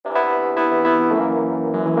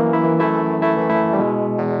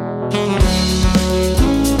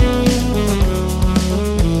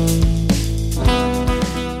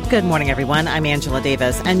Good morning, everyone. I'm Angela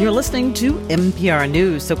Davis, and you're listening to NPR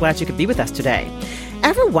News. So glad you could be with us today.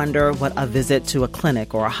 Ever wonder what a visit to a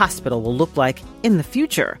clinic or a hospital will look like in the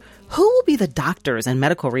future? Who will be the doctors and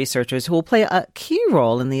medical researchers who will play a key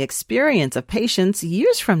role in the experience of patients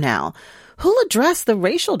years from now? Who'll address the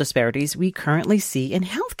racial disparities we currently see in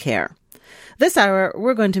healthcare? This hour,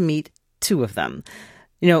 we're going to meet two of them.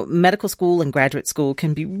 You know, medical school and graduate school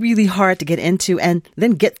can be really hard to get into and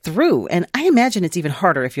then get through. And I imagine it's even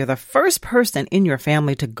harder if you're the first person in your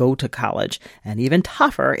family to go to college, and even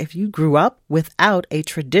tougher if you grew up without a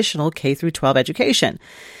traditional K-12 education.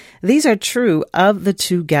 These are true of the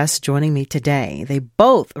two guests joining me today. They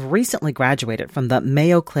both recently graduated from the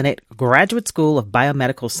Mayo Clinic Graduate School of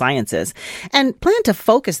Biomedical Sciences and plan to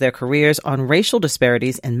focus their careers on racial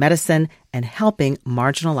disparities in medicine and helping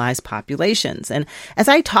marginalized populations. And as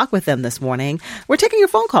I talk with them this morning, we're taking your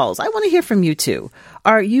phone calls. I want to hear from you too.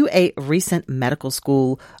 Are you a recent medical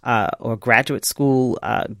school or graduate school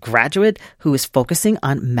graduate who is focusing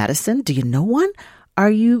on medicine? Do you know one?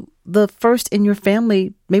 Are you the first in your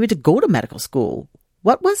family maybe to go to medical school?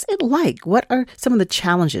 What was it like? What are some of the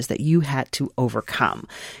challenges that you had to overcome?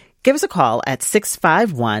 Give us a call at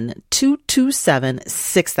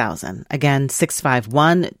 651-227-6000. Again,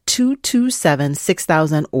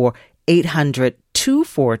 651-227-6000 or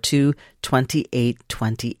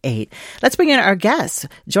 800-242-2828. Let's bring in our guests.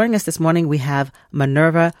 Joining us this morning, we have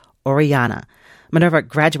Minerva Orellana. Minerva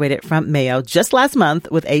graduated from Mayo just last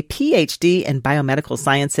month with a PhD in biomedical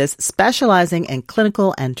sciences, specializing in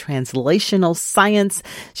clinical and translational science.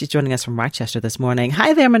 She's joining us from Rochester this morning.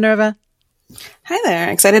 Hi there, Minerva. Hi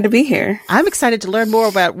there. Excited to be here. I'm excited to learn more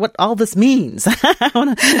about what all this means. I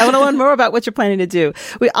want to learn more about what you're planning to do.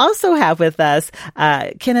 We also have with us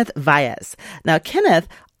Kenneth Valles. Now, Kenneth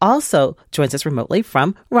also joins us remotely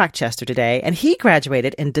from Rochester today, and he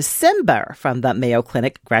graduated in December from the Mayo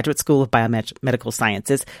Clinic Graduate School of Biomedical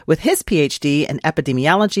Sciences with his PhD in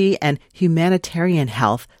epidemiology and humanitarian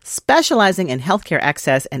health, specializing in healthcare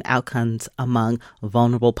access and outcomes among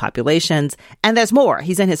vulnerable populations. And there's more.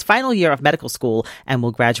 He's in his final year of medical school and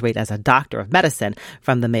will graduate as a doctor of medicine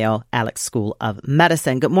from the Mayo Alex School of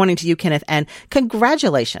Medicine. Good morning to you, Kenneth, and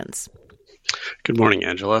congratulations. Good morning,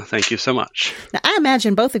 Angela. Thank you so much. Now, I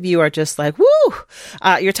imagine both of you are just like, woo,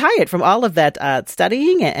 you're tired from all of that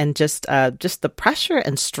studying and just the pressure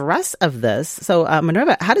and stress of this. So,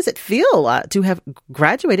 Minerva, how does it feel to have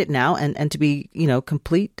graduated now and to be,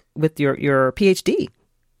 complete with your PhD?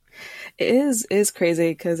 It is crazy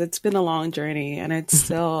because it's been a long journey, and it's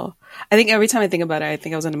still, I think every time I think about it, I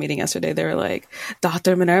think I was in a meeting yesterday, they were like,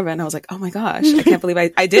 Dr. Minerva, and I was like, oh my gosh, I can't believe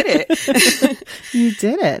I did it. You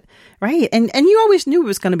did it. Right. And you always knew it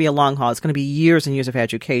was going to be a long haul. It's going to be years and years of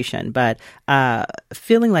education, but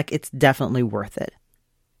feeling like it's definitely worth it.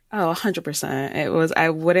 Oh, 100%. It was, I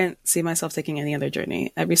wouldn't see myself taking any other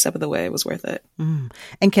journey. Every step of the way was worth it. Mm.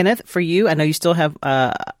 And Kenneth, for you, I know you still have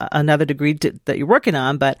another degree that you're working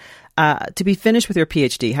on, but to be finished with your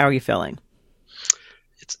PhD, how are you feeling?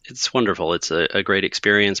 It's wonderful. It's a great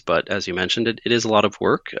experience, but as you mentioned, it is a lot of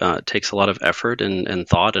work. It takes a lot of effort and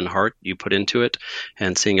thought and heart you put into it,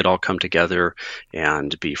 and seeing it all come together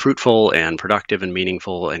and be fruitful and productive and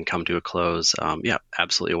meaningful and come to a close.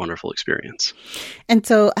 Absolutely a wonderful experience. And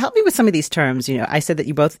so help me with some of these terms. I said that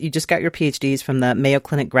you just got your PhDs from the Mayo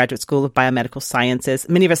Clinic Graduate School of Biomedical Sciences.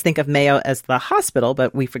 Many of us think of Mayo as the hospital,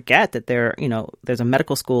 but we forget that there's a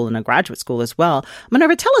medical school and a graduate school as well.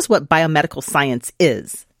 Minerva, tell us what biomedical science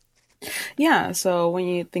is. Yeah. So when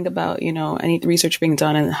you think about, any research being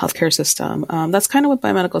done in the healthcare system, that's kind of what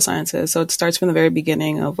biomedical science is. So it starts from the very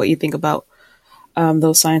beginning of what you think about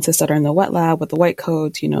those scientists that are in the wet lab with the white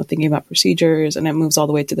coats, thinking about procedures, and it moves all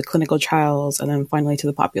the way to the clinical trials and then finally to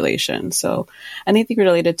the population. So anything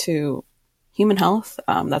related to human health,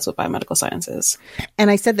 that's what biomedical science is. And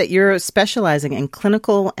I said that you're specializing in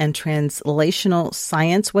clinical and translational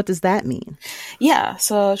science. What does that mean? Yeah.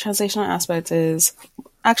 So translational aspect is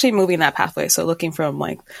actually moving that pathway. So looking from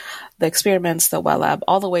the experiments, the wet lab,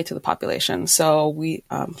 all the way to the population. So we,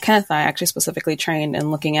 Kenneth and I actually specifically trained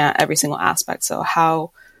in looking at every single aspect. So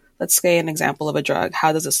let's say an example of a drug,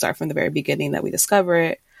 how does it start from the very beginning that we discover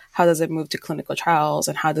it? How does it move to clinical trials?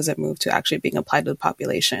 And how does it move to actually being applied to the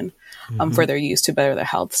population for their use to better their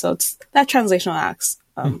health? So it's that translational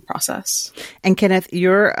process. And Kenneth,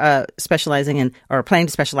 you're specializing in or planning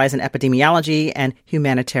to specialize in epidemiology and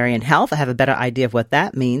humanitarian health. I have a better idea of what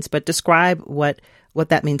that means, but describe what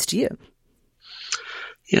that means to you.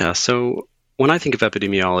 Yeah, so when I think of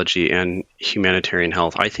epidemiology and humanitarian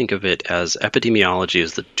health, I think of it as epidemiology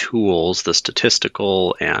as the tools, the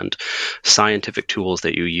statistical and scientific tools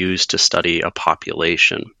that you use to study a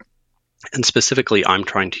population. And specifically, I'm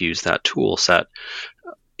trying to use that tool set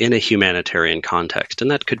in a humanitarian context. And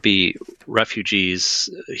that could be refugees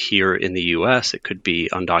here in the US, it could be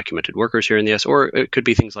undocumented workers here in the US, or it could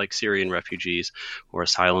be things like Syrian refugees or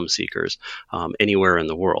asylum seekers anywhere in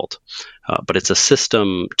the world. But it's a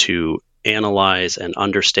system to analyze and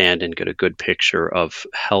understand and get a good picture of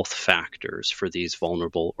health factors for these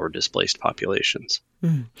vulnerable or displaced populations.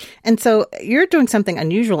 Mm. And so you're doing something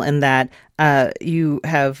unusual in that you've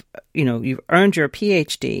earned your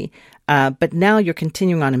PhD, but now you're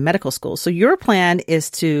continuing on in medical school. So your plan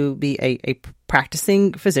is to be a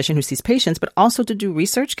practicing physician who sees patients, but also to do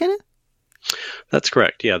research, Kenneth? That's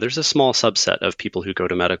correct. Yeah, there's a small subset of people who go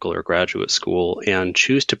to medical or graduate school and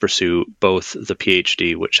choose to pursue both the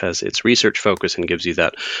PhD, which has its research focus and gives you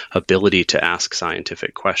that ability to ask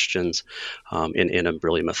scientific questions in a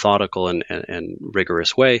really methodical and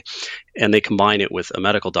rigorous way. And they combine it with a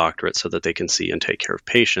medical doctorate so that they can see and take care of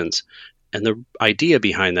patients. And the idea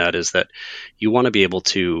behind that is that you want to be able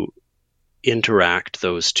to interact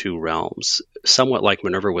those two realms, somewhat like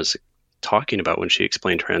Minerva was talking about when she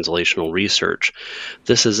explained translational research.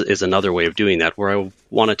 This is another way of doing that, where I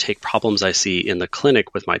want to take problems I see in the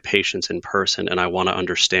clinic with my patients in person, and I want to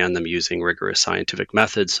understand them using rigorous scientific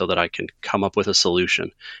methods so that I can come up with a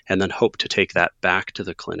solution and then hope to take that back to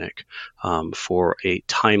the clinic for a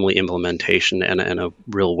timely implementation and a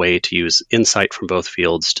real way to use insight from both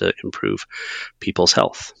fields to improve people's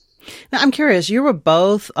health. Now, I'm curious, you were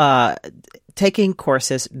both taking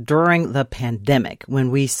courses during the pandemic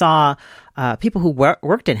when we saw people who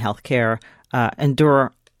worked in healthcare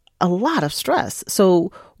endure a lot of stress.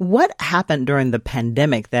 So what happened during the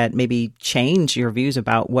pandemic that maybe changed your views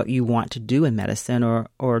about what you want to do in medicine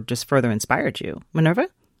or just further inspired you? Minerva?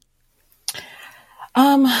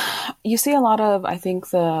 You see a lot of, I think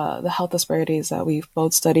the health disparities that we've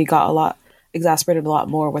both studied got exacerbated a lot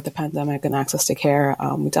more with the pandemic and access to care.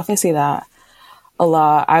 We definitely see that a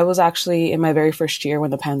lot. I was actually in my very first year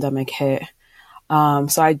when the pandemic hit.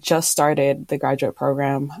 So I just started the graduate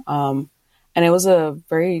program. And it was a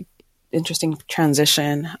very interesting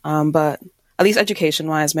transition. But at least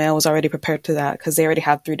education-wise, Mayo was already prepared to that because they already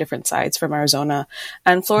had 3 different sites from Arizona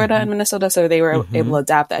and Florida and Minnesota. So they were able to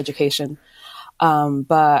adapt the education.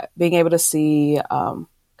 But being able to see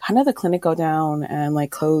kind of the clinic go down and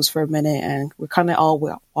like close for a minute, and we're kind of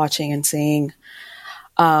all watching and seeing.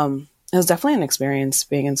 It was definitely an experience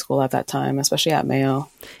being in school at that time, especially at Mayo.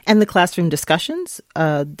 And the classroom discussions,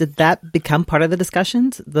 did that become part of the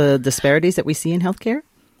discussions, the disparities that we see in healthcare?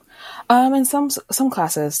 In some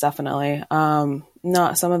classes, definitely.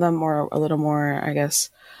 Not some of them were a little more, I guess,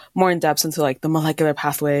 more in depth into like the molecular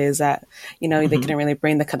pathways that, they couldn't really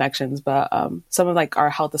bring the connections. But some of like our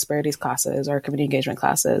health disparities classes, our community engagement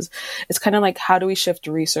classes, it's kind of like, how do we shift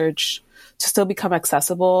research to still become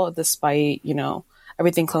accessible despite,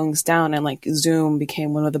 everything closed down, and like Zoom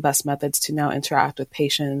became one of the best methods to now interact with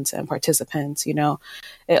patients and participants. It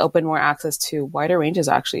opened more access to wider ranges,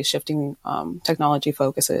 actually shifting technology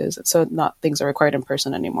focuses. So not things are required in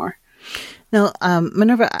person anymore. Now,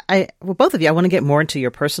 Minerva, both of you, I want to get more into your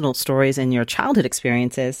personal stories and your childhood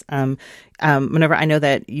experiences. Minerva, I know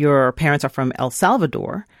that your parents are from El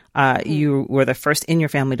Salvador. You were the first in your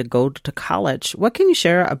family to go to college. What can you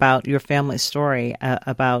share about your family's story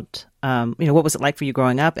about, what was it like for you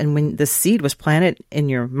growing up, and when the seed was planted in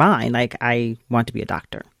your mind, like, I want to be a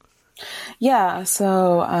doctor? Yeah,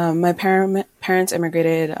 so my parents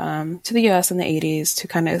immigrated to the U.S. in the 80s to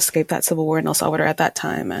kind of escape that civil war in El Salvador at that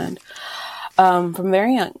time. And from a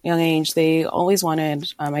very young age, they always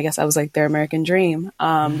wanted, I guess I was like their American dream.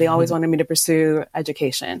 They always wanted me to pursue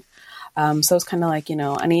education. So it's kind of like,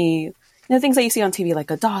 any things that you see on TV, like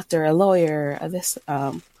a doctor, a lawyer,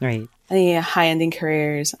 right. Any high-ending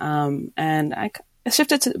careers. And I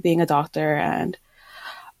shifted to being a doctor and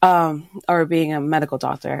or being a medical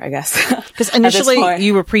doctor, I guess. Because initially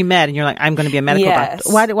you were pre-med and you're like, I'm going to be a medical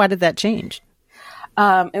doctor. Why did that change?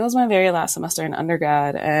 It was my very last semester in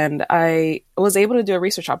undergrad, and I was able to do a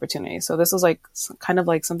research opportunity. So this was like kind of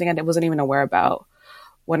like something I wasn't even aware about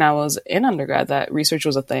when I was in undergrad, that research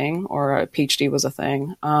was a thing or a PhD was a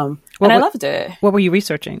thing. And I loved it. What were you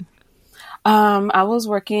researching? I was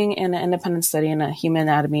working in an independent study in a human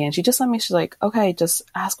anatomy, and she's like, okay, just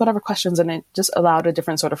ask whatever questions. And it just allowed a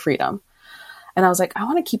different sort of freedom. And I was like, I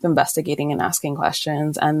want to keep investigating and asking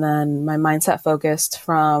questions. And then my mindset focused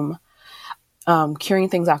from curing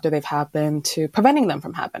things after they've happened to preventing them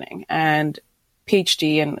from happening. And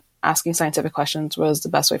PhD and asking scientific questions was the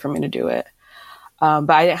best way for me to do it.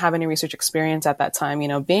 But I didn't have any research experience at that time.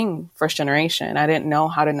 Being first generation, I didn't know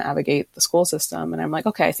how to navigate the school system. And I'm like,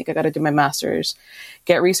 okay, I think I got to do my master's,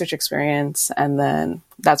 get research experience. And then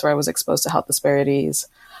that's where I was exposed to health disparities.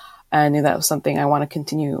 And I knew that was something I want to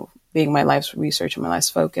continue being my life's research and my life's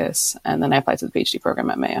focus. And then I applied to the PhD program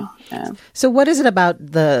at Mayo. Yeah. So what is it about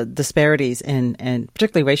the disparities and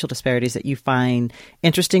particularly racial disparities that you find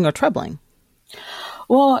interesting or troubling?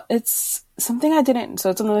 Well, it's something I didn't. So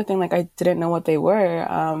it's another thing, like I didn't know what they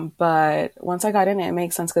were. But once I got in it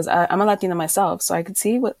makes sense because I'm a Latina myself. So I could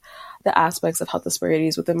see what the aspects of health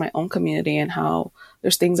disparities within my own community and how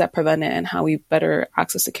there's things that prevent it and how we better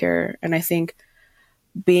access to care. And I think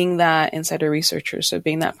being that insider researcher, so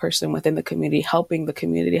being that person within the community, helping the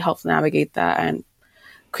community help navigate that and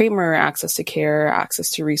create more access to care, access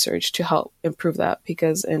to research to help improve that.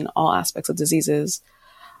 Because in all aspects of diseases,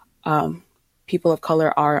 people of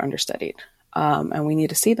color are understudied. And we need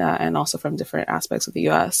to see that. And also from different aspects of the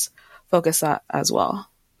U.S., focus that as well.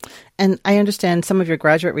 And I understand some of your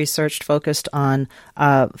graduate research focused on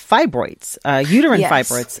fibroids, uterine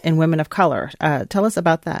fibroids in women of color. Tell us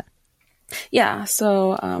about that. Yeah.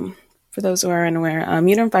 So for those who are unaware,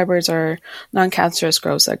 uterine fibroids are non-cancerous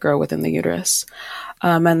growths that grow within the uterus.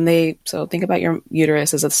 So think about your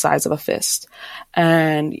uterus as the size of a fist.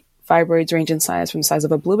 And fibroids range in size from the size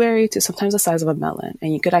of a blueberry to sometimes the size of a melon.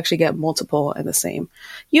 And you could actually get multiple in the same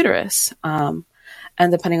uterus. And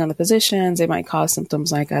depending on the positions, they might cause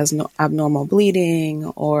symptoms like abnormal bleeding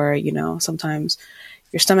or, sometimes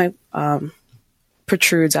your stomach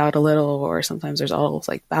protrudes out a little, or sometimes there's all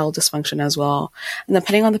like bowel dysfunction as well. And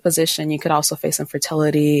depending on the position, you could also face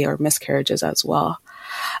infertility or miscarriages as well.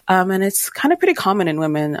 And it's kind of pretty common in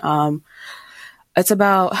women. It's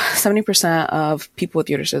about 70% of people with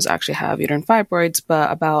uteruses actually have uterine fibroids, but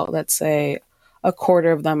about, let's say, a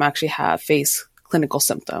quarter of them actually face clinical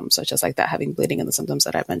symptoms, such as like that having bleeding and the symptoms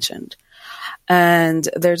that I mentioned. And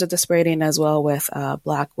there's a disparity as well with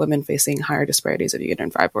Black women facing higher disparities of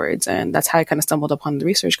uterine fibroids. And that's how I kind of stumbled upon the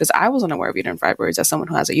research because I wasn't aware of uterine fibroids as someone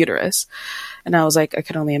who has a uterus. And I was like, I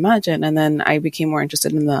could only imagine. And then I became more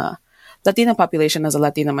interested in the Latina population as a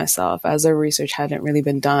Latina myself, as the research hadn't really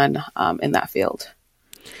been done in that field.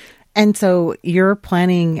 And so you're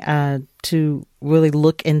planning to really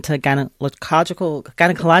look into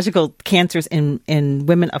gynecological cancers in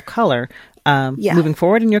women of color moving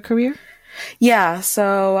forward in your career? Yeah.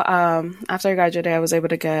 So after I graduated, I was able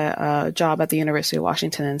to get a job at the University of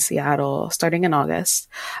Washington in Seattle starting in August.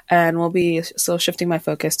 And we'll be shifting my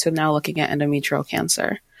focus to now looking at endometrial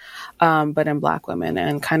cancer, but in Black women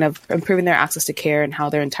and kind of improving their access to care and how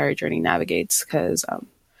their entire journey navigates. Because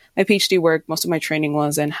my PhD work, most of my training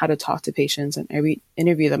was in how to talk to patients and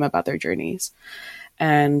interview them about their journeys.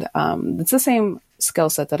 And it's the same skill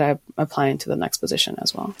set that I'm applying to the next position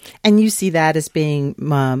as well. And you see that as being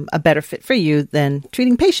a better fit for you than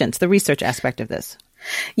treating patients, the research aspect of this?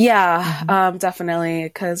 Yeah, definitely.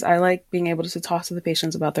 Because I like being able to talk to the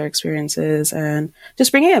patients about their experiences and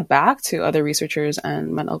just bringing it back to other researchers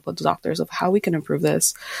and medical doctors of how we can improve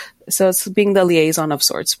this. So it's being the liaison of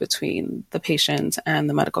sorts between the patient and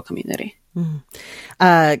the medical community.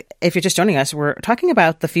 Mm-hmm. If you're just joining us, we're talking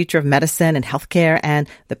about the future of medicine and healthcare and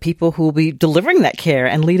the people who will be delivering that care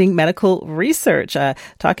and leading medical research.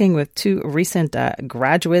 Talking with two recent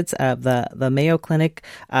graduates of the Mayo Clinic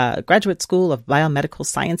Graduate School of Biomedical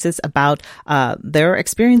Sciences about their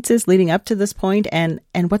experiences leading up to this point and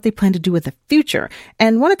what they plan to do with the future.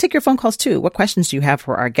 And want to take your phone calls too. What questions do you have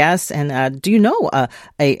for our guests? And do you know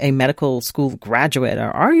a medical school graduate,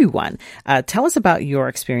 or are you one? Tell us about your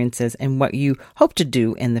experiences and what you hope to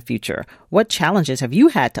do in the future. What challenges have you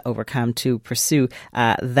had to overcome to pursue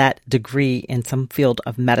that degree in some field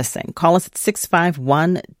of medicine? Call us at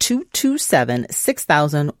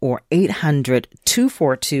 651-227-6000 or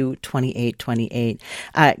 800-242-2828.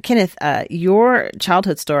 Kenneth, your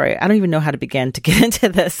childhood story, I don't even know how to begin to get into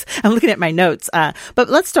this. I'm looking at my notes. But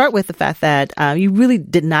let's start with the fact that you really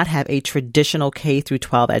did not have a traditional K through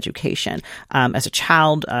 12 education. As a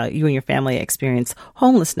child, you and your family experienced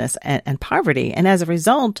homelessness and poverty. And as a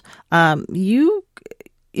result, you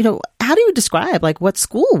know, how do you describe like what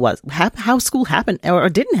school was, how school happened or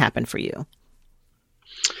didn't happen for you?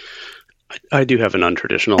 I do have an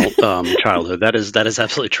untraditional childhood. That is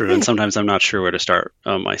absolutely true. And sometimes I'm not sure where to start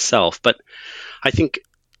myself. But I think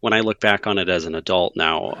when I look back on it as an adult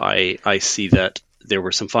now, I see that there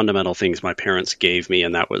were some fundamental things my parents gave me,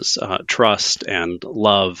 and that was trust and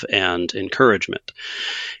love and encouragement.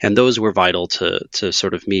 And those were vital to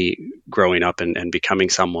sort of me growing up and becoming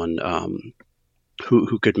someone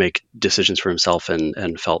who could make decisions for himself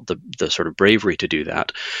and felt the sort of bravery to do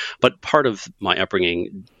that. But part of my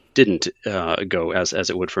upbringing didn't go as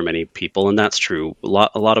it would for many people, and that's true. A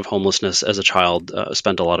lot of homelessness as a child,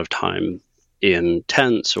 spent a lot of time in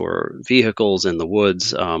tents or vehicles in the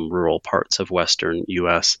woods, rural parts of Western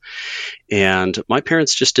U.S. And my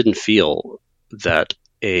parents just didn't feel that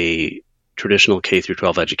a traditional K through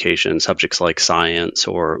 12 education, subjects like science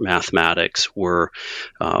or mathematics, were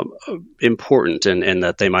important, and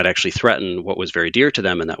that they might actually threaten what was very dear to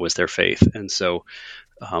them, and that was their faith. And so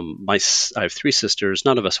I have three sisters.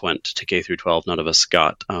 None of us went to K through 12. None of us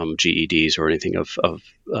got GEDs or anything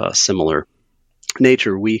of similar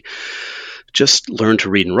nature. We just learned to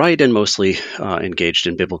read and write, and mostly engaged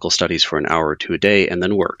in biblical studies for an hour or two a day, and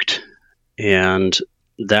then worked. And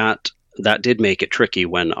that did make it tricky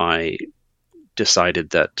when I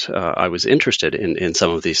decided that I was interested in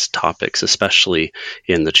some of these topics, especially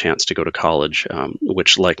in the chance to go to college,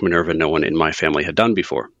 which, like Minerva, no one in my family had done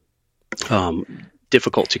before.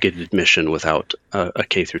 Difficult to get admission without a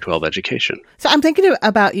K through 12 education. So I'm thinking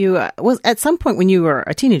about you. Was at some point when you were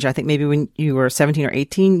a teenager, I think maybe when you were 17 or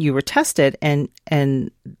 18, you were tested, and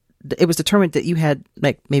it was determined that you had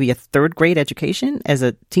like maybe a third grade education as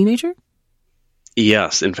a teenager?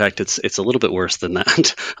 Yes. In fact, it's a little bit worse than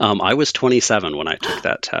that. I was 27 when I took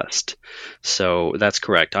that test. So that's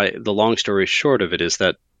correct. The long story short of it is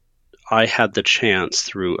that I had the chance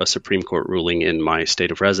through a Supreme Court ruling in my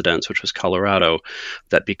state of residence, which was Colorado,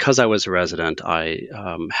 that because I was a resident, I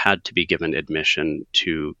had to be given admission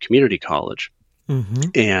to community college. Mm-hmm.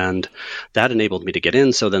 And that enabled me to get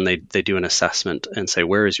in. So then they do an assessment and say,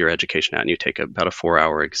 where is your education at? And you take about a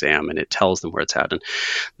 4-hour exam, and it tells them where it's at. And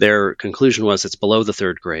their conclusion was it's below the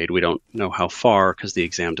third grade. We don't know how far because the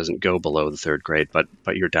exam doesn't go below the third grade, but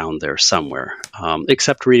you're down there somewhere,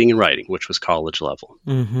 except reading and writing, which was college level.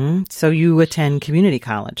 Mm-hmm. So you attend community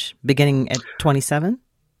college beginning at 27?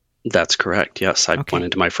 That's correct. Yes. I went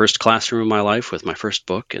into my first classroom in my life with my first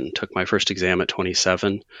book and took my first exam at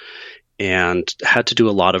 27. And had to do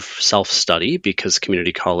a lot of self-study because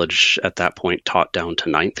community college at that point taught down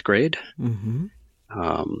to 9th grade. Mm-hmm.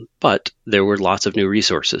 But there were lots of new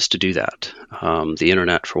resources to do that. The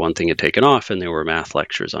internet, for one thing, had taken off, and there were math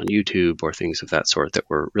lectures on YouTube or things of that sort that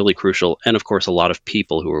were really crucial. And, of course, a lot of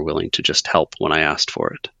people who were willing to just help when I asked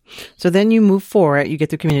for it. So then you move forward, you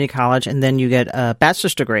get through community college, and then you get a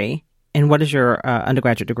bachelor's degree. And what is your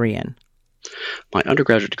undergraduate degree in? My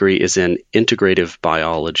undergraduate degree is in integrative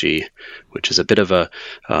biology, which is a bit of a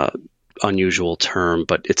unusual term,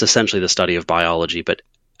 but it's essentially the study of biology, but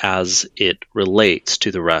as it relates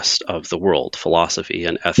to the rest of the world, philosophy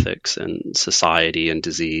and ethics and society and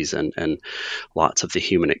disease and lots of the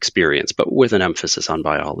human experience, but with an emphasis on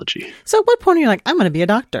biology. So at what point are you like, I'm going to be a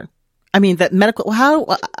doctor? I mean,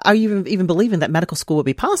 how are you even believing that medical school would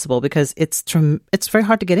be possible? Because it's very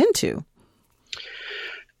hard to get into.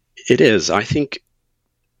 It is. I think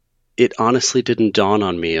it honestly didn't dawn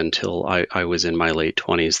on me until I was in my late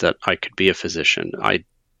 20s that I could be a physician. I'm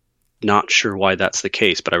not sure why that's the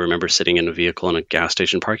case, but I remember sitting in a vehicle in a gas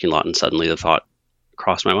station parking lot, and suddenly the thought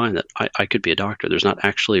crossed my mind that I could be a doctor. There's not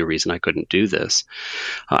actually a reason I couldn't do this.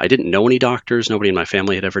 I didn't know any doctors. Nobody in my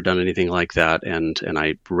family had ever done anything like that, and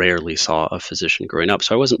I rarely saw a physician growing up,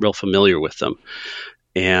 so I wasn't real familiar with them.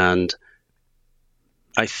 And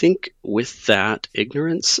I think with that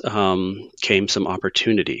ignorance came some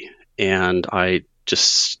opportunity, and I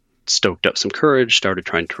just stoked up some courage, started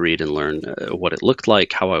trying to read and learn what it looked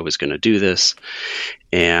like, how I was going to do this,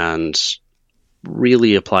 and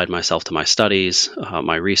really applied myself to my studies,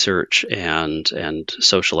 my research, and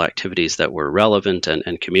social activities that were relevant,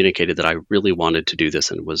 and communicated that I really wanted to do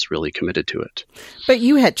this and was really committed to it. But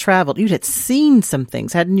you had traveled, you had seen some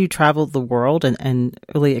things. Hadn't you traveled the world and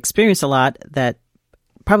really experienced a lot that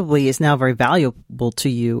probably is now very valuable to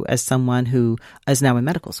you as someone who is now in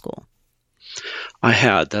medical school? I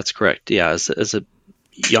had, that's correct. Yeah, as a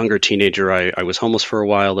younger teenager, I was homeless for a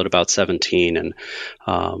while at about 17, and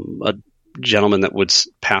a gentleman that would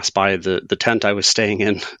pass by the tent I was staying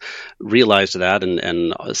in realized that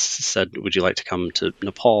and said, would you like to come to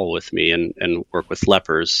Nepal with me and work with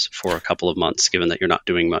lepers for a couple of months, given that you're not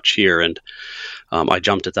doing much here? And I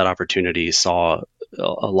jumped at that opportunity, saw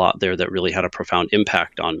a lot there that really had a profound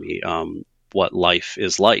impact on me, what life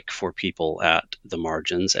is like for people at the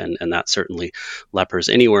margins, and that's certainly lepers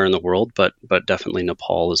anywhere in the world, but definitely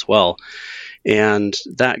Nepal as well. And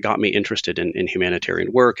that got me interested in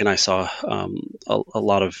humanitarian work, and I saw a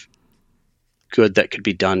lot of good that could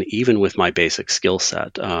be done even with my basic skill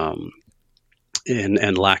set.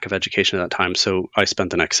 And lack of education at that time. So I spent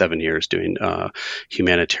the next 7 years doing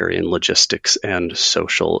humanitarian logistics and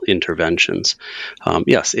social interventions,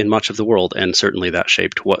 yes, in much of the world. And certainly that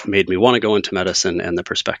shaped what made me want to go into medicine and the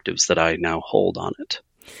perspectives that I now hold on it.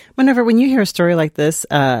 Whenever when you hear a story like this,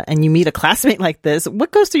 and you meet a classmate like this,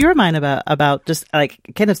 what goes through your mind about just like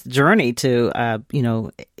Kenneth's journey to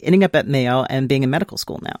ending up at Mayo and being in medical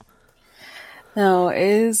school now? No, it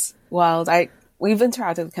is wild. We've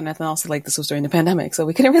interacted with Kenneth, and also like this was during the pandemic, so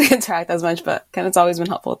we couldn't really interact as much, but Kenneth's always been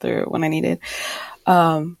helpful through when I needed.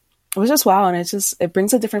 It was just wow, and it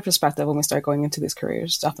brings a different perspective when we start going into these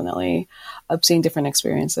careers, definitely, of seeing different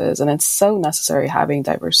experiences. And it's so necessary having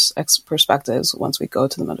diverse perspectives once we go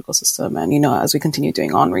to the medical system and, as we continue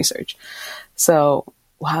doing on research. So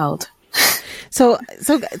wild. So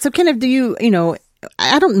Kenneth, do you,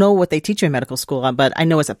 I don't know what they teach you in medical school, but I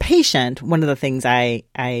know as a patient, one of the things I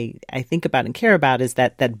think about and care about is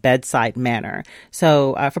that bedside manner.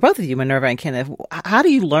 So for both of you, Minerva and Kenneth, how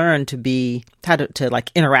do you learn to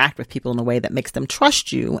like interact with people in a way that makes them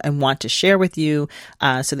trust you and want to share with you,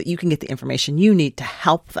 so that you can get the information you need to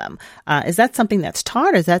help them? Is that something that's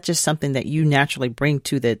taught, or is that just something that you naturally bring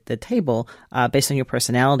to the table based on your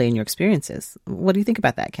personality and your experiences? What do you think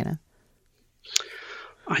about that, Kenneth?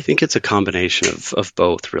 I think it's a combination of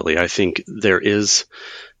both, really. I think there is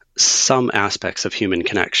some aspects of human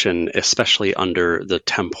connection, especially under the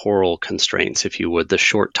temporal constraints, if you would, the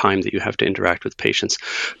short time that you have to interact with patients,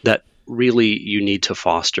 that really you need to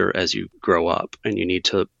foster as you grow up, and you need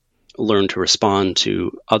to learn to respond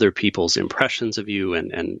to other people's impressions of you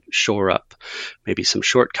and shore up maybe some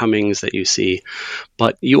shortcomings that you see.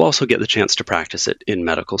 But you also get the chance to practice it in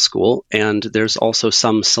medical school. And there's also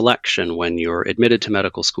some selection when you're admitted to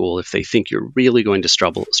medical school. If they think you're really going to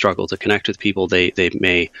struggle to connect with people, they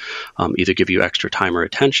may either give you extra time or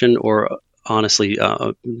attention, or honestly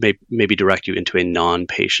maybe direct you into a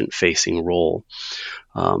non-patient facing role.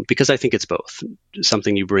 Because I think it's both,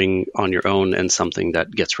 something you bring on your own and something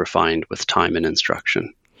that gets refined with time and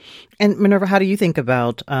instruction. And Minerva, how do you think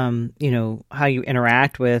about, how you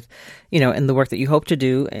interact with, in the work that you hope to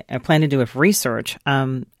do and plan to do with research,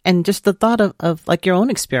 and just the thought of like your own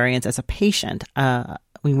experience as a patient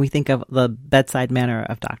when we think of the bedside manner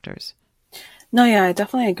of doctors? No, yeah, I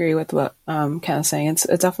definitely agree with what Ken is saying. It's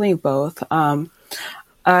definitely both. How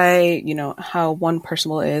one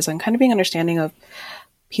person is, and kind of being understanding of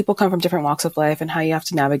people come from different walks of life and how you have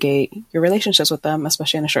to navigate your relationships with them,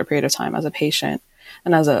 especially in a short period of time as a patient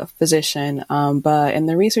and as a physician. But in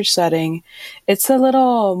the research setting, it's a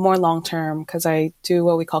little more long-term because I do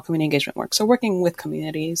what we call community engagement work. So working with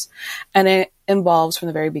communities, and it involves from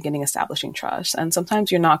the very beginning establishing trust. And sometimes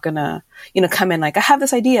you're not going to, come in like, I have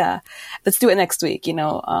this idea, let's do it next week.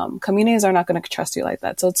 Communities are not going to trust you like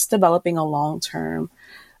that. So it's developing a long-term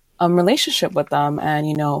relationship with them,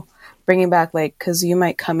 and, bringing back, because you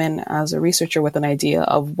might come in as a researcher with an idea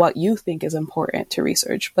of what you think is important to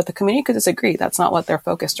research, but the community could disagree. That's not what they're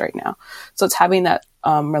focused right now. So it's having that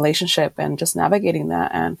relationship and just navigating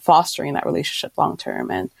that and fostering that relationship long term,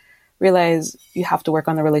 and realize you have to work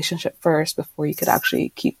on the relationship first before you could actually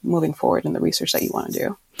keep moving forward in the research that you want to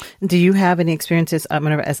do. Do you have any experiences,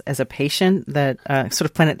 as a patient that sort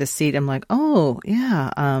of planted the seed? I'm like, oh yeah,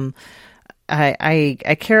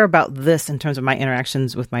 I care about this in terms of my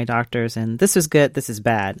interactions with my doctors, and this is good, this is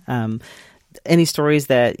bad. Any stories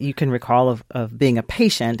that you can recall of being a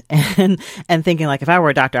patient and thinking like, if I were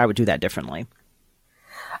a doctor, I would do that differently?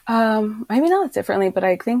 Maybe not differently, but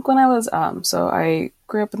I think when I was, so I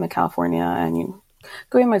grew up in California, and you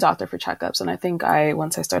go to my doctor for checkups. And I think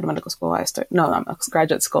once I started medical school,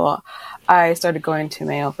 graduate school, I started going to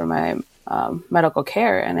Mayo for my medical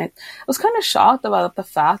care. And I was kind of shocked about the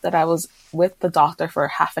fact that I was with the doctor for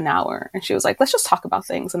half an hour, and she was like, let's just talk about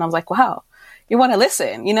things. And I was like, wow, you want to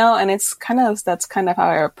listen, and that's kind of how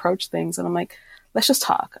I approach things. And I'm like, let's just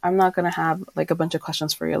talk. I'm not going to have like a bunch of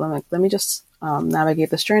questions for you. Let me just navigate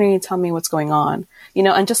this journey. Tell me what's going on,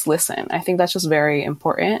 and just listen. I think that's just very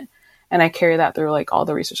important. And I carry that through like all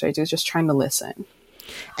the research I do, is just trying to listen.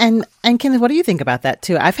 And Kenneth, what do you think about that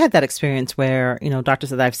too? I've had that experience where, doctors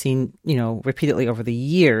that I've seen, repeatedly over the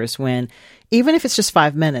years, when even if it's just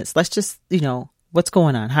 5 minutes, let's just, what's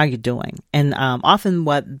going on? How are you doing? And often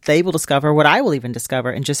what they will discover, what I will even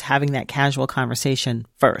discover, in just having that casual conversation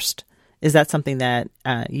first. Is that something that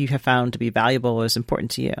you have found to be valuable or is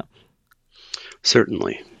important to you?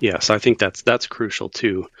 Certainly. Yes. I think that's crucial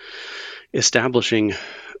too. Establishing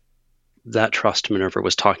that trust Minerva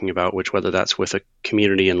was talking about, which whether that's with a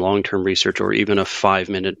community and long-term research or even a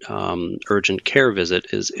 5-minute urgent care visit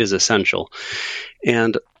is essential.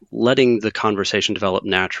 And letting the conversation develop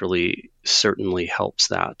naturally certainly helps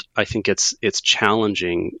that. I think it's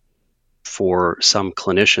challenging for some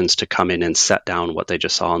clinicians to come in and set down what they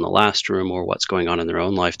just saw in the last room or what's going on in their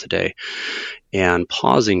own life today, and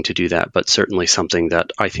pausing to do that, but certainly something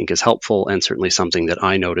that I think is helpful, and certainly something that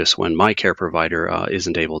I notice when my care provider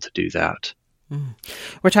isn't able to do that.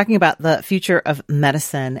 We're talking about the future of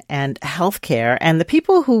medicine and healthcare and the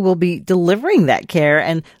people who will be delivering that care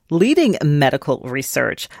and leading medical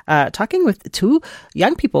research. Talking with two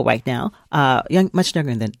young people right now, much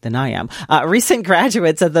younger than I am, recent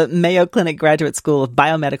graduates of the Mayo Clinic Graduate School of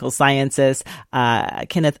Biomedical Sciences,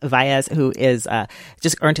 Kenneth Valles, who is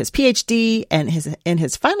just earned his PhD and in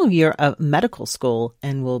his final year of medical school,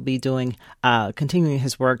 and will be doing continuing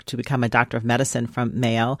his work to become a doctor of medicine from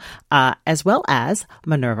Mayo, as well as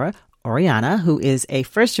Minerva Oriana, who is a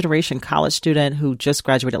first-generation college student who just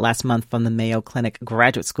graduated last month from the Mayo Clinic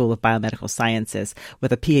Graduate School of Biomedical Sciences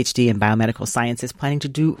with a PhD in biomedical sciences, planning to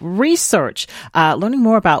do research, learning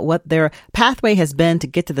more about what their pathway has been to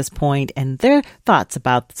get to this point and their thoughts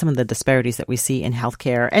about some of the disparities that we see in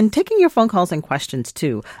healthcare, and taking your phone calls and questions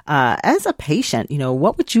too. As a patient,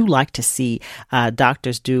 what would you like to see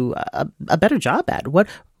doctors do a better job at? What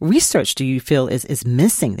research do you feel is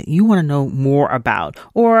missing that you want to know more about?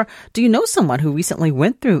 Or do you know someone who recently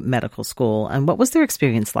went through medical school, and what was their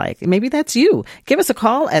experience like? Maybe that's you. Give us a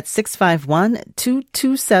call at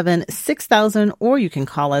 651-227-6000, or you can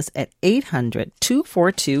call us at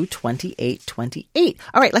 800-242-2828.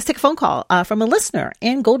 All right, let's take a phone call from a listener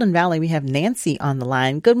in Golden Valley. We have Nancy on the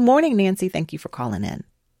line. Good morning, Nancy. Thank you for calling in.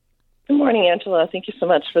 Good morning, Angela. Thank you so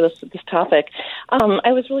much for this topic.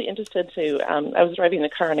 I was really interested to, I was driving the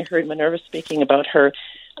car and I heard Minerva speaking about her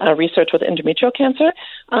research with endometrial cancer.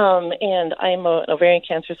 And I'm an ovarian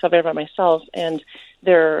cancer survivor myself, and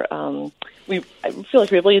I feel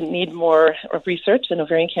like we really need more research in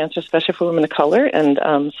ovarian cancer, especially for women of color. And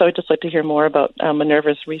so I'd just like to hear more about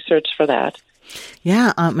Minerva's research for that.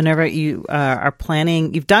 Yeah, Minerva, you are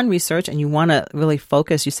planning, you've done research and you want to really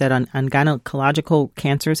focus, you said, on gynecological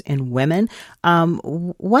cancers in women.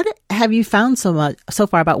 What have you found so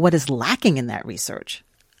far about what is lacking in that research?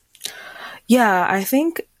 Yeah, I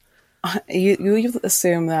think you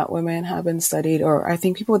assume that women have been studied, or I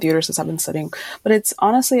think people with uteruses have been studying, but it's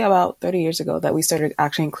honestly about 30 years ago that we started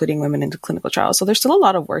actually including women into clinical trials. So there's still a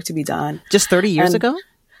lot of work to be done. Just 30 years ago?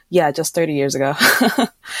 Yeah, just 30 years ago,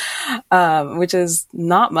 which is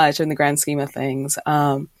not much in the grand scheme of things.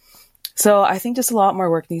 So I think just a lot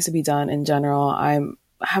more work needs to be done in general. I'm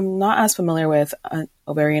not as familiar with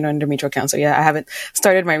ovarian or endometrial cancer yet. I haven't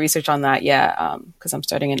started my research on that yet because I'm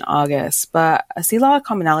starting in August. But I see a lot of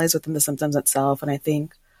commonalities within the symptoms itself. And I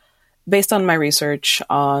think based on my research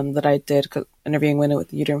that I did interviewing women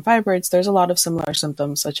with uterine fibroids, there's a lot of similar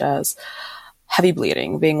symptoms such as heavy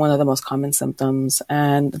bleeding being one of the most common symptoms.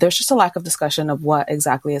 And there's just a lack of discussion of what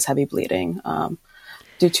exactly is heavy bleeding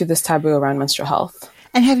due to this taboo around menstrual health.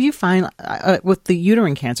 And have you found, with the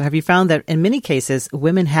uterine cancer, have you found that in many cases,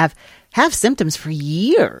 women have symptoms for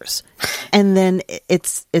years, and then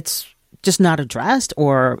it's just not addressed,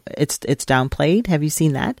 or it's downplayed? Have you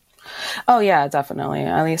seen that? Oh, yeah, definitely.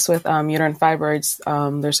 At least with uterine fibroids,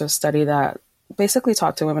 there's a study that basically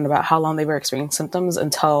talked to women about how long they were experiencing symptoms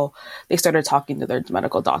until they started talking to their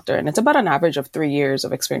medical doctor. And it's about an average of 3 years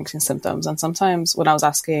of experiencing symptoms. And sometimes when I was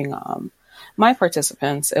asking my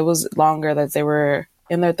participants, it was longer, that they were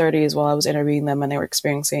in their 30s while I was interviewing them and they were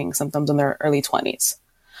experiencing symptoms in their early 20s.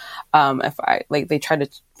 They tried to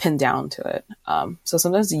pin down to it. So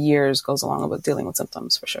sometimes years goes along with dealing with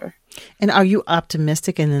symptoms for sure. And are you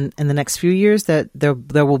optimistic in the next few years that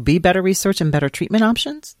there will be better research and better treatment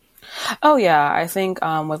options? Oh yeah, I think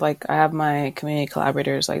with I have my community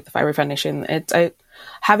collaborators like the Fibroid Foundation.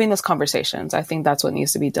 Having those conversations, I think that's what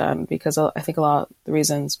needs to be done, because I think a lot of the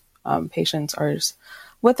reasons patients are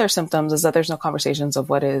with their symptoms is that there's no conversations of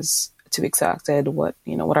what is to be expected, what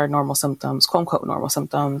are normal symptoms, quote unquote normal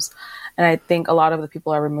symptoms. And I think a lot of the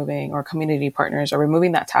people are removing, or community partners are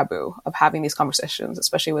removing, that taboo of having these conversations,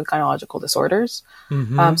 especially with gynecological disorders,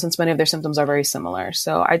 since many of their symptoms are very similar.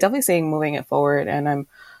 So I definitely see moving it forward, and I'm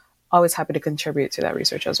always happy to contribute to that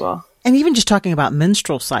research as well. And even just talking about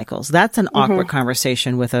menstrual cycles, that's an awkward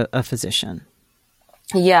conversation with a physician.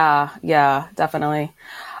 Yeah, definitely.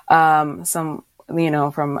 Some,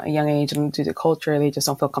 from a young age and due to culture, they just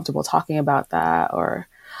don't feel comfortable talking about that, or,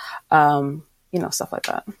 stuff like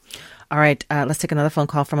that. All right. Let's take another phone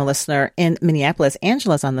call from a listener in Minneapolis.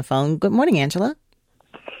 Angela's on the phone. Good morning, Angela.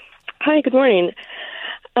 Hi, good morning.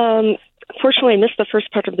 Fortunately, I missed the first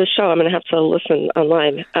part of the show. I'm going to have to listen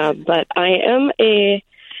online. But I'm a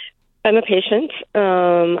patient.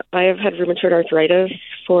 I have had rheumatoid arthritis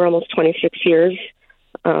for almost 26 years.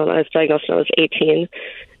 I was diagnosed when I was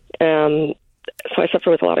 18. so I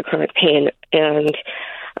suffer with a lot of chronic pain, and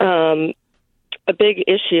a big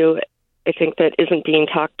issue I think that isn't being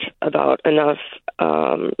talked about enough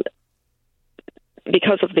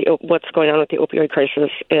because of what's going on with the opioid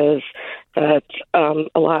crisis is that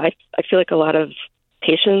I feel like a lot of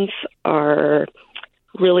patients are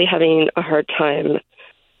really having a hard time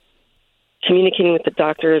communicating with the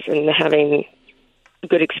doctors and having a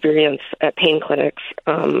good experience at pain clinics.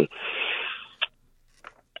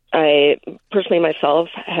 I personally myself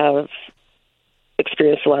have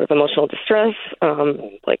experienced a lot of emotional distress,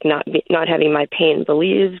 like not having my pain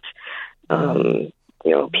believed.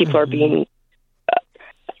 People are being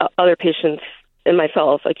other patients and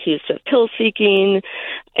myself accused of pill seeking,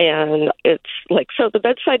 and it's like, so the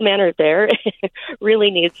bedside manner there really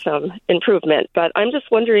needs some improvement. But I'm just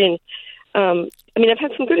wondering, I've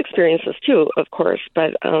had some good experiences too, of course,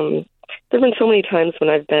 but there have been so many times when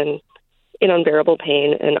I've been in unbearable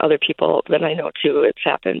pain, and other people that I know too, it's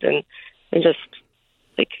happened, and just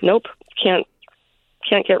like, nope, can't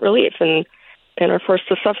get relief, and are forced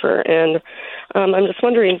to suffer. And I'm just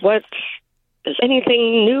wondering, is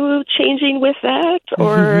anything new changing with that,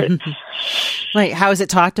 or like how is it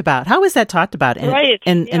talked about? How is that talked about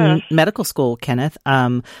in medical school, Kenneth?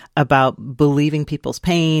 About believing people's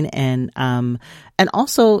pain, and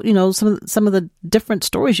also some of the different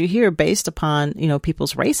stories you hear based upon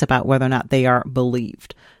people's race about whether or not they are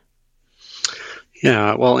believed.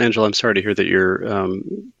 Yeah, well, Angela, I'm sorry to hear that you're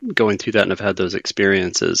going through that and have had those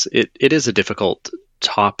experiences. It is a difficult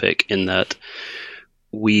topic in that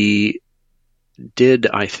we did,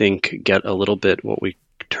 I think, get a little bit what we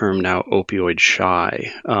term now opioid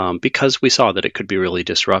shy, because we saw that it could be really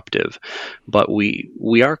disruptive. But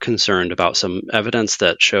we are concerned about some evidence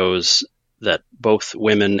that shows that both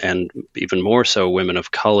women, and even more so women of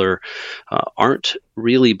color, aren't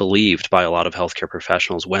really believed by a lot of healthcare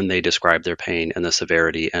professionals when they describe their pain and the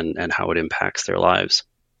severity and how it impacts their lives.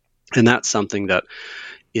 And that's something that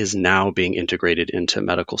is now being integrated into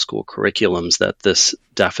medical school curriculums, that this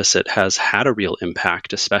deficit has had a real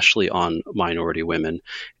impact, especially on minority women,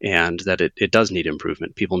 and that it does need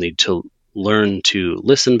improvement. People need to learn to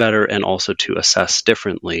listen better and also to assess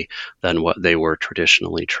differently than what they were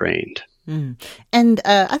traditionally trained. Mm. And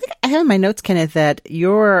I think I have in my notes, Kenneth, that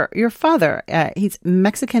your father, he's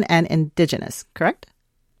Mexican and indigenous, correct?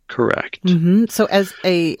 Correct. Mm-hmm. So as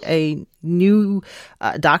a new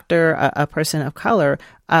doctor, a person of color,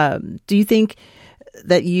 do you think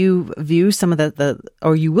that you view some of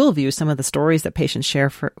or you will view some of the stories that patients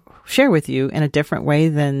share with you in a different way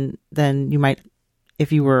than you might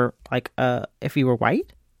if you were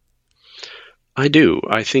white? I do.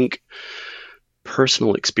 I think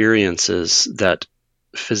personal experiences that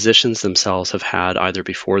physicians themselves have had either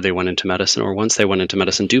before they went into medicine or once they went into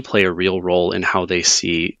medicine do play a real role in how they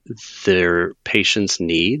see their patients'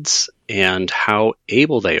 needs and how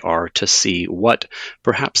able they are to see what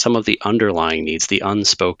perhaps some of the underlying needs, the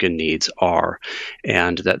unspoken needs are,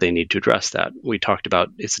 and that they need to address that. We talked about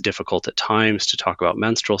it's difficult at times to talk about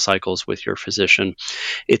menstrual cycles with your physician.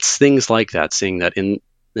 It's things like that, seeing that in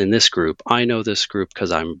this group, I know this group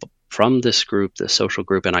because I'm from this group, this social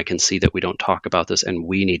group, and I can see that we don't talk about this, and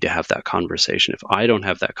we need to have that conversation. If I don't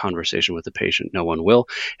have that conversation with the patient, no one will.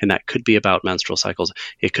 And that could be about menstrual cycles.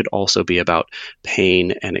 It could also be about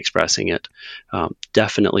pain and expressing it.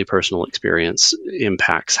 Definitely personal experience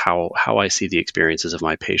impacts how I see the experiences of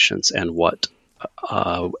my patients and what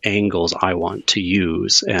angles I want to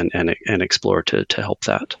use and explore to help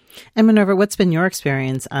that. And Minerva, what's been your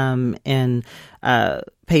experience in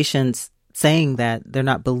patients saying that they're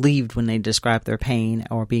not believed when they describe their pain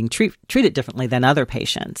or being treated differently than other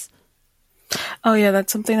patients? Oh, yeah,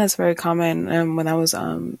 that's something that's very common when I was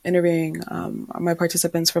interviewing my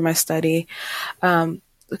participants for my study.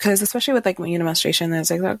 Because especially with menstruation, there's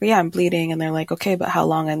like, yeah, I'm bleeding. And they're like, okay, but how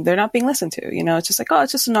long? And they're not being listened to. It's just like, oh,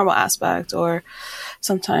 it's just a normal aspect. Or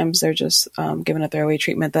sometimes they're just given a throwaway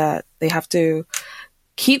treatment that they have to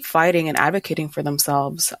keep fighting and advocating for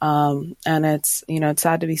themselves. And it's, it's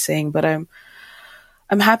sad to be saying, but I'm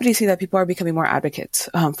happy to see that people are becoming more advocates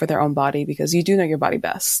for their own body, because you do know your body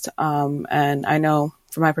best. And I know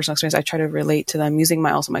from my personal experience, I try to relate to them using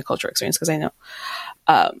my cultural experience, because I know,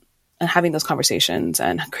 and having those conversations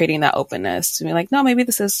and creating that openness to be like, no, maybe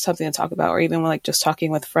this is something to talk about. Or even when just talking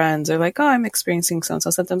with friends, they're like, oh, I'm experiencing so-and-so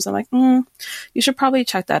symptoms. I'm like, you should probably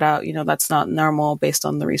check that out. That's not normal based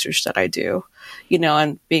on the research that I do,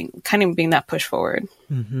 and being that push forward.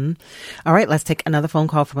 Mm-hmm. All right. Let's take another phone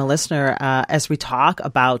call from a listener as we talk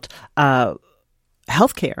about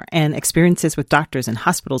healthcare and experiences with doctors in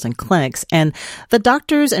hospitals and clinics, and the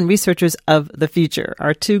doctors and researchers of the future.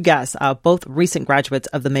 Our two guests, both recent graduates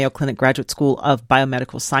of the Mayo Clinic Graduate School of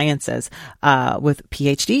Biomedical Sciences with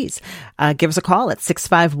PhDs. Give us a call at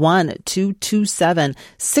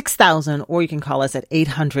 651-227-6000, or you can call us at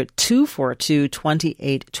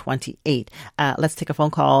 800-242-2828. Let's take a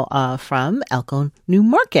phone call from Elko, New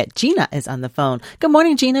Market. Gina is on the phone. Good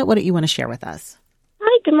morning, Gina. What do you want to share with us?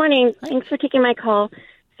 Hi, good morning. Thanks for taking my call.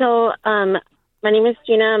 So my name is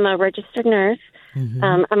Gina. I'm a registered nurse. Mm-hmm.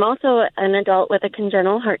 I'm also an adult with a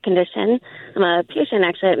congenital heart condition. I'm a patient,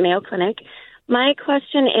 actually, at Mayo Clinic. My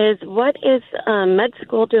question is, what is med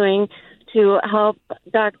school doing to help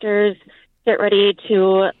doctors get ready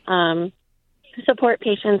to support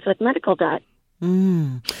patients with medical debt?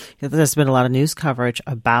 There's been a lot of news coverage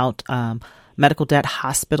about medical debt,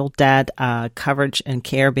 hospital debt, coverage and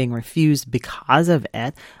care being refused because of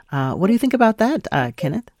it. What do you think about that,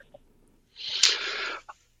 Kenneth?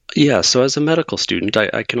 Yeah, so as a medical student,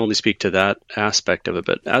 I can only speak to that aspect of it.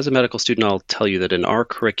 But as a medical student, I'll tell you that in our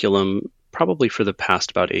curriculum, probably for the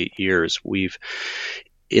past about 8 years, we've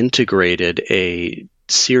integrated a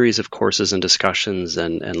series of courses and discussions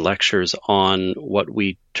and lectures on what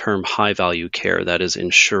we term high-value care. That is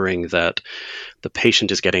ensuring that the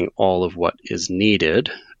patient is getting all of what is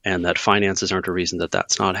needed and that finances aren't a reason that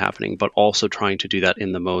that's not happening, but also trying to do that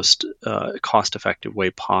in the most cost-effective way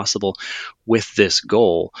possible with this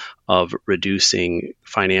goal of reducing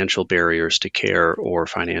financial barriers to care or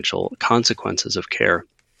financial consequences of care.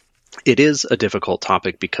 It is a difficult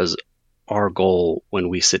topic because our goal when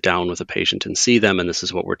we sit down with a patient and see them, and this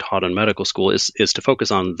is what we're taught in medical school, is to focus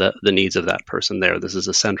on the needs of that person there. This is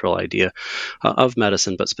a central idea of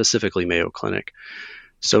medicine, but specifically Mayo Clinic.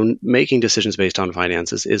 So making decisions based on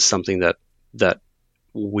finances is something that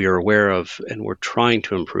we're aware of and we're trying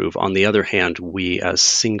to improve. On the other hand, we as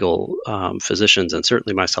single physicians, and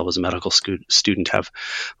certainly myself as a medical student, have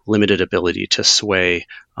limited ability to sway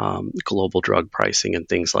global drug pricing and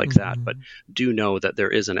things like that. But do know that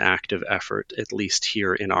there is an active effort, at least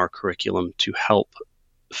here in our curriculum, to help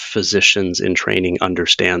physicians in training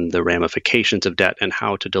understand the ramifications of debt and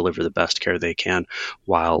how to deliver the best care they can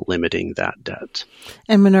while limiting that debt.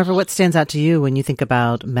 And Minerva, what stands out to you when you think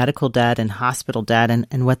about medical debt and hospital debt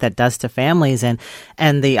and what that does to families and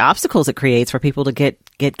the obstacles it creates for people to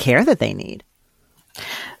get care that they need?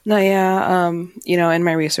 No, yeah. In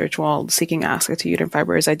my research while seeking access to uterine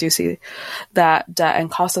fibers, I do see that debt and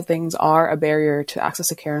cost of things are a barrier to access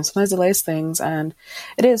to care and sometimes delays things. And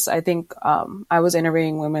it is, I think, I was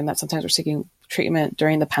interviewing women that sometimes were seeking treatment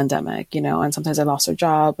during the pandemic, and sometimes they lost their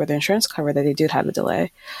job or their insurance cover that they did have a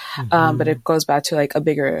delay. But it goes back to like a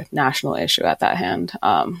bigger national issue at that hand,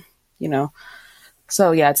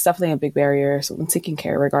 So yeah, it's definitely a big barrier when seeking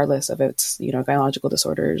care, regardless of it's, gynecological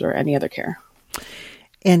disorders or any other care.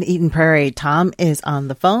 In Eden Prairie, Tom is on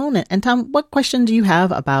the phone. And Tom, what question do you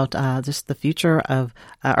have about just the future of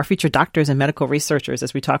our future doctors and medical researchers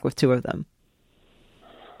as we talk with two of them?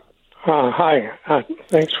 Hi.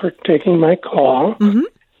 Thanks for taking my call.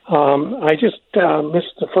 I just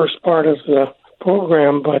missed the first part of the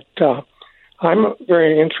program, but I'm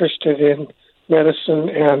very interested in medicine,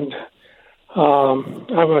 and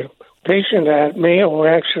I'm a patient at Mayo,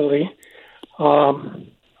 actually.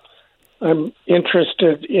 I'm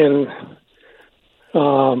interested in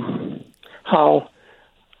how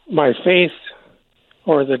my faith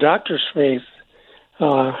or the doctor's faith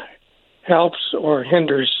helps or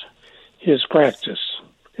hinders his practice.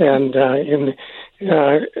 And in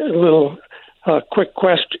a little quick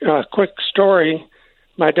story,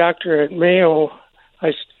 my doctor at Mayo,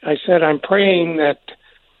 I said, I'm praying that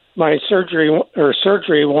my surgery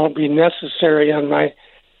won't be necessary on my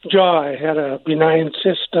jaw. I had a benign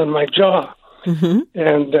cyst on my jaw.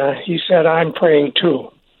 And he said, I'm praying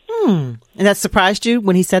too. And that surprised you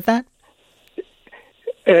when he said that?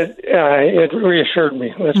 It reassured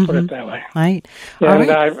me. Let's put it that way. Right. And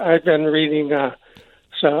right. I've been reading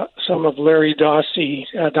some of Larry Dawsey,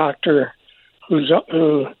 a doctor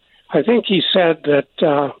who I think he said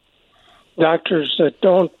that doctors that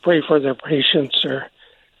don't pray for their patients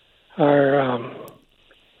are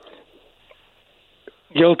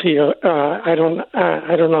guilty of, I don't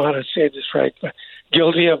know how to say this right, but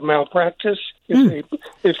guilty of malpractice.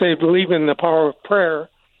 If they believe in the power of prayer,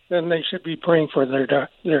 then they should be praying for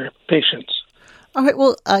their patients. All right.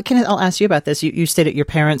 Well, Kenneth, I'll ask you about this. You stated your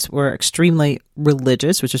parents were extremely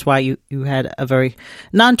religious, which is why you had a very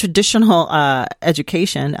non-traditional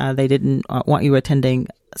education. They didn't want you attending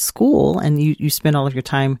school, and you spent all of your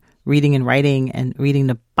time reading and writing and reading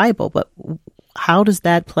the Bible. But how does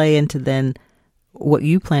that play into then what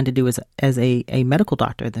you plan to do as a medical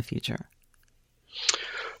doctor in the future.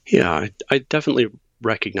 Yeah, I definitely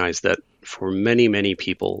recognize that for many, many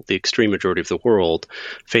people, the extreme majority of the world,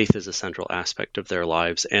 faith is a central aspect of their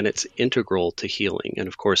lives, and it's integral to healing. And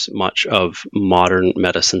of course, much of modern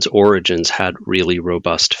medicine's origins had really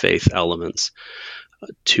robust faith elements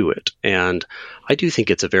to it. And I do think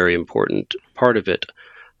it's a very important part of it.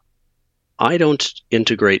 I don't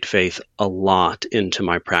integrate faith a lot into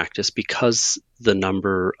my practice because the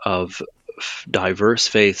number of diverse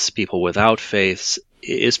faiths, people without faiths,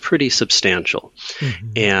 is pretty substantial.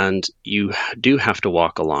 Mm-hmm. And you do have to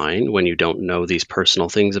walk a line when you don't know these personal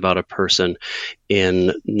things about a person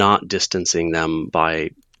in not distancing them by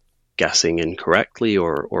guessing incorrectly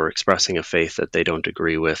or expressing a faith that they don't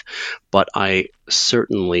agree with. But I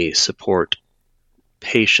certainly support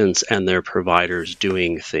patients and their providers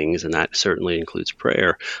doing things, and that certainly includes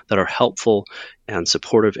prayer, that are helpful and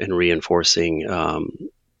supportive and reinforcing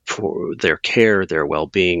for their care, their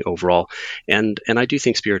well-being overall. And I do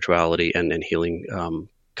think spirituality and healing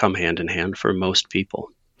come hand in hand for most people.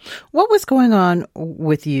 What was going on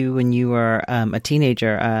with you when you were a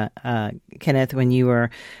teenager, Kenneth, when you were,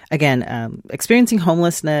 again, experiencing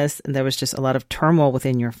homelessness and there was just a lot of turmoil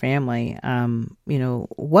within your family?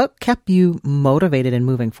 What kept you motivated and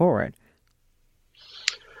moving forward?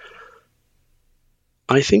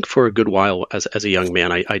 I think for a good while as a young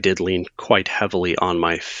man, I did lean quite heavily on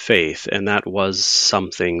my faith, and that was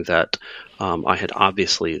something that I had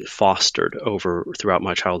obviously fostered throughout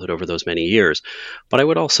my childhood over those many years. But I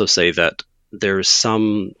would also say that there's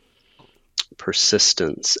some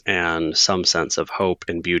persistence and some sense of hope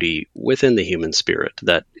and beauty within the human spirit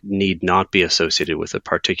that need not be associated with a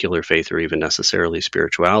particular faith or even necessarily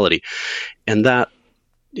spirituality. And that,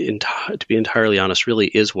 to be entirely honest, really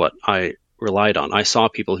is what I relied on. I saw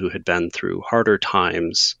people who had been through harder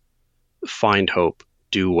times find hope,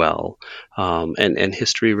 do well, and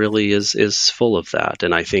history really is full of that.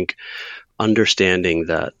 And I think understanding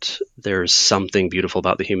that there's something beautiful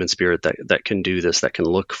about the human spirit that can do this, that can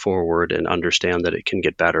look forward and understand that it can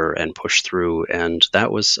get better and push through. And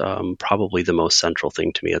that was probably the most central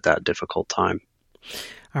thing to me at that difficult time.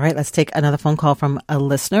 All right, let's take another phone call from a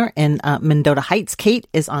listener in Mendota Heights. Kate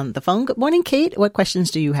is on the phone. Good morning, Kate. What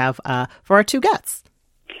questions do you have for our two guests?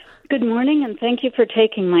 Good morning, and thank you for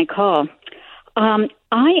taking my call.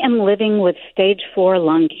 I am living with stage 4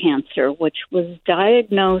 lung cancer, which was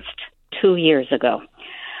diagnosed 2 years ago.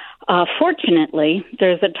 Fortunately,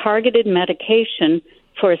 there's a targeted medication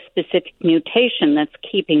for a specific mutation that's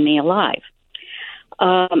keeping me alive.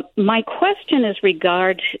 My question is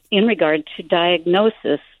in regard to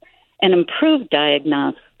diagnosis and improved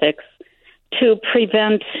diagnostics to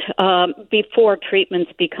prevent before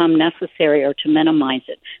treatments become necessary or to minimize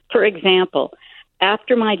it. For example,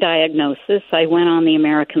 after my diagnosis, I went on the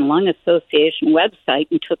American Lung Association website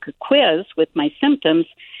and took a quiz with my symptoms,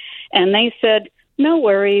 and they said, no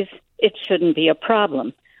worries, it shouldn't be a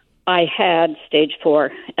problem. I had stage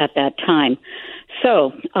 4 at that time.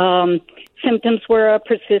 So, symptoms were a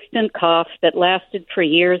persistent cough that lasted for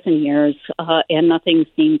years and years, and nothing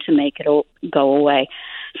seemed to make it go away.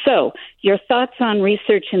 So, your thoughts on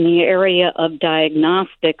research in the area of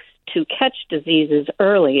diagnostics to catch diseases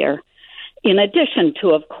earlier, in addition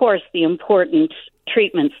to, of course, the important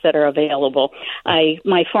treatments that are available.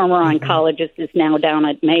 My former oncologist is now down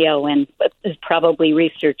at Mayo and is probably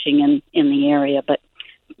researching in the area, but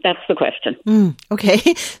that's the question.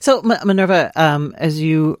 Okay. So, Minerva, as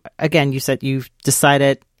you said you've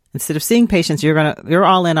decided instead of seeing patients, you're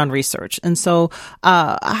all in on research. And so,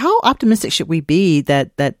 how optimistic should we be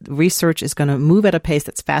that research is going to move at a pace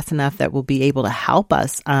that's fast enough that will be able to help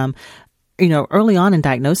us, early on in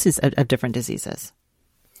diagnosis of different diseases?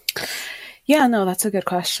 Yeah, no, that's a good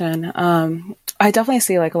question. I definitely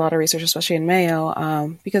see a lot of research, especially in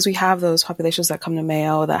Mayo, because we have those populations that come to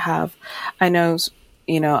Mayo that have, I know,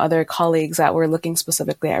 other colleagues that were looking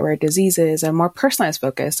specifically at rare diseases and more personalized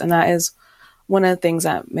focus. And that is one of the things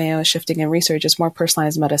that Mayo is shifting in research is more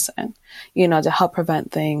personalized medicine, to help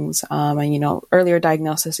prevent things, and, earlier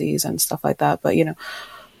diagnoses and stuff like that. But,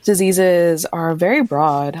 diseases are very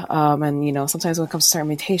broad. And, sometimes when it comes to certain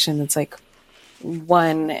mutations, it's like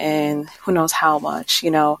one in who knows how much,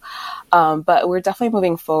 but we're definitely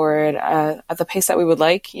moving forward at the pace that we would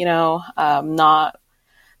like, not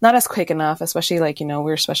as quick enough, especially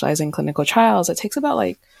we're specializing in clinical trials. It takes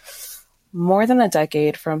about more than a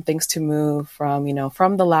decade from things to move from,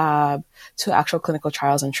 from the lab to actual clinical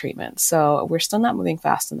trials and treatments. So we're still not moving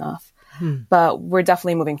fast enough, but we're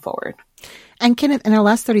definitely moving forward. And Kenneth, in our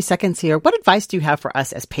last 30 seconds here, what advice do you have for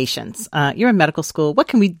us as patients? You're in medical school. What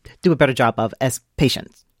can we do a better job of as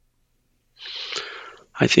patients?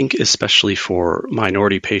 I think especially for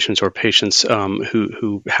minority patients or patients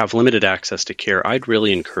who have limited access to care, I'd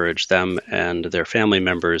really encourage them and their family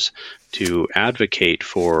members to advocate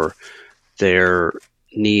for their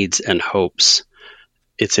needs and hopes.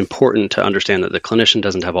 It's important to understand that the clinician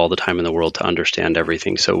doesn't have all the time in the world to understand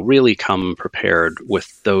everything. So really come prepared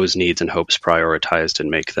with those needs and hopes prioritized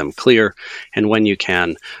and make them clear. And when you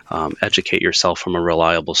can, educate yourself from a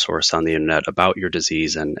reliable source on the internet about your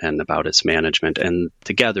disease and about its management. And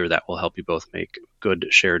together that will help you both make good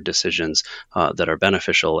shared decisions that are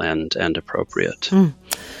beneficial and appropriate.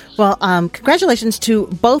 Well, congratulations to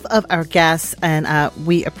both of our guests, and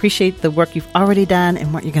we appreciate the work you've already done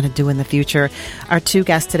and what you're going to do in the future. Our two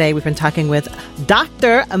guests today, we've been talking with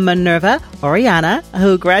Dr. Minerva Orellana,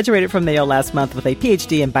 who graduated from Mayo last month with a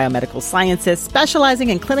PhD in biomedical sciences, specializing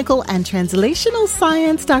in clinical and translational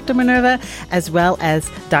science, Dr. Minerva, as well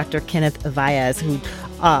as Dr. Kenneth Valles, who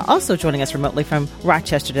also joining us remotely from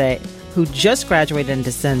Rochester today, who just graduated in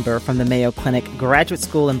December from the Mayo Clinic Graduate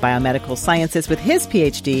School in Biomedical Sciences with his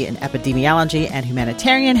PhD in epidemiology and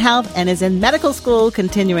humanitarian health and is in medical school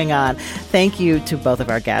continuing on. Thank you to both of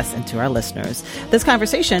our guests and to our listeners. This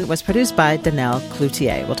conversation was produced by Danelle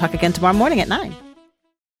Cloutier. We'll talk again tomorrow morning at 9.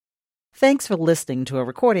 Thanks for listening to a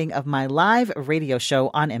recording of my live radio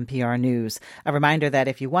show on NPR News. A reminder that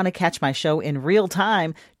if you want to catch my show in real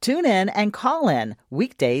time, tune in and call in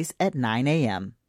weekdays at 9 a.m.